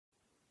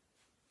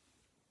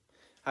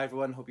Hi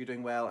everyone, hope you're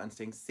doing well and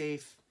staying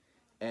safe.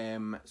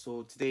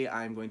 So today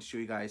I'm going to show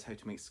you guys how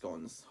to make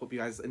scones. Hope you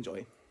guys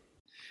enjoy.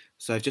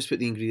 So I've just put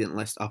the ingredient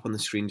list up on the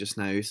screen just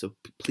now, so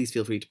please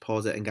feel free to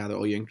pause it and gather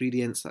all your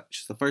ingredients. That's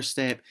just the first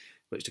step,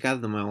 which to gather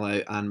them all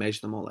out and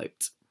measure them all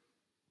out.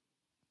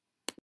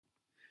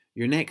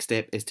 Your next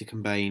step is to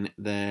combine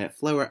the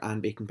flour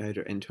and baking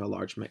powder into a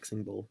large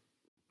mixing bowl.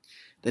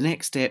 The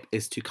next step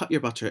is to cut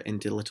your butter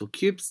into little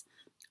cubes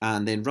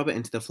and then rub it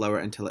into the flour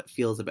until it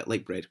feels a bit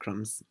like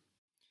breadcrumbs.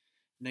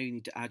 Now you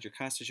need to add your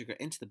caster sugar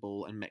into the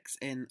bowl and mix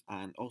in,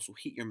 and also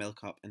heat your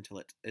milk up until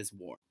it is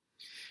warm.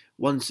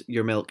 Once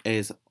your milk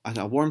is at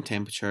a warm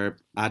temperature,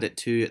 add it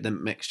to the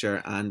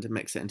mixture and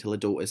mix it until a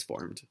dough is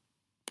formed.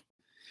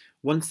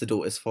 Once the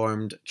dough is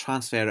formed,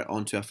 transfer it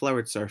onto a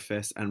floured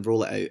surface and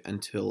roll it out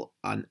until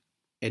an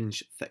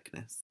inch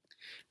thickness.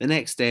 The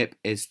next step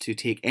is to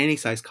take any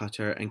size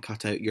cutter and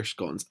cut out your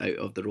scones out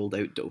of the rolled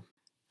out dough.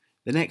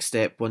 The next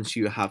step, once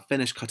you have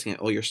finished cutting out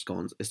all your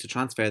scones, is to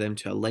transfer them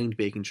to a lined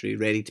baking tray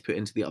ready to put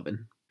into the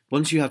oven.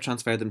 Once you have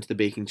transferred them to the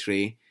baking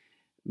tray,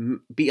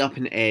 beat up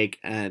an egg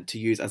to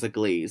use as a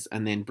glaze,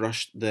 and then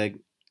brush the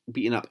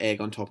beaten up egg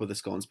on top of the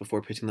scones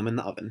before putting them in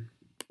the oven.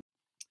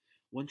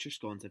 Once your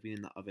scones have been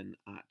in the oven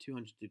at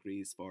 200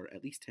 degrees for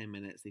at least 10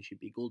 minutes, they should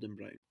be golden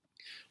brown.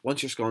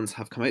 Once your scones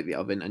have come out of the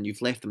oven and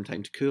you've left them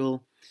time to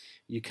cool,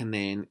 you can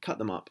then cut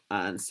them up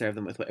and serve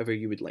them with whatever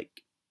you would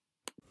like.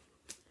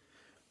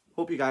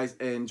 Hope you guys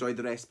enjoyed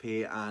the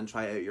recipe and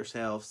try it out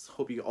yourselves.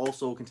 Hope you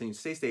also continue to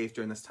stay safe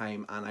during this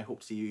time, and I hope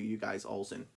to see you guys all soon.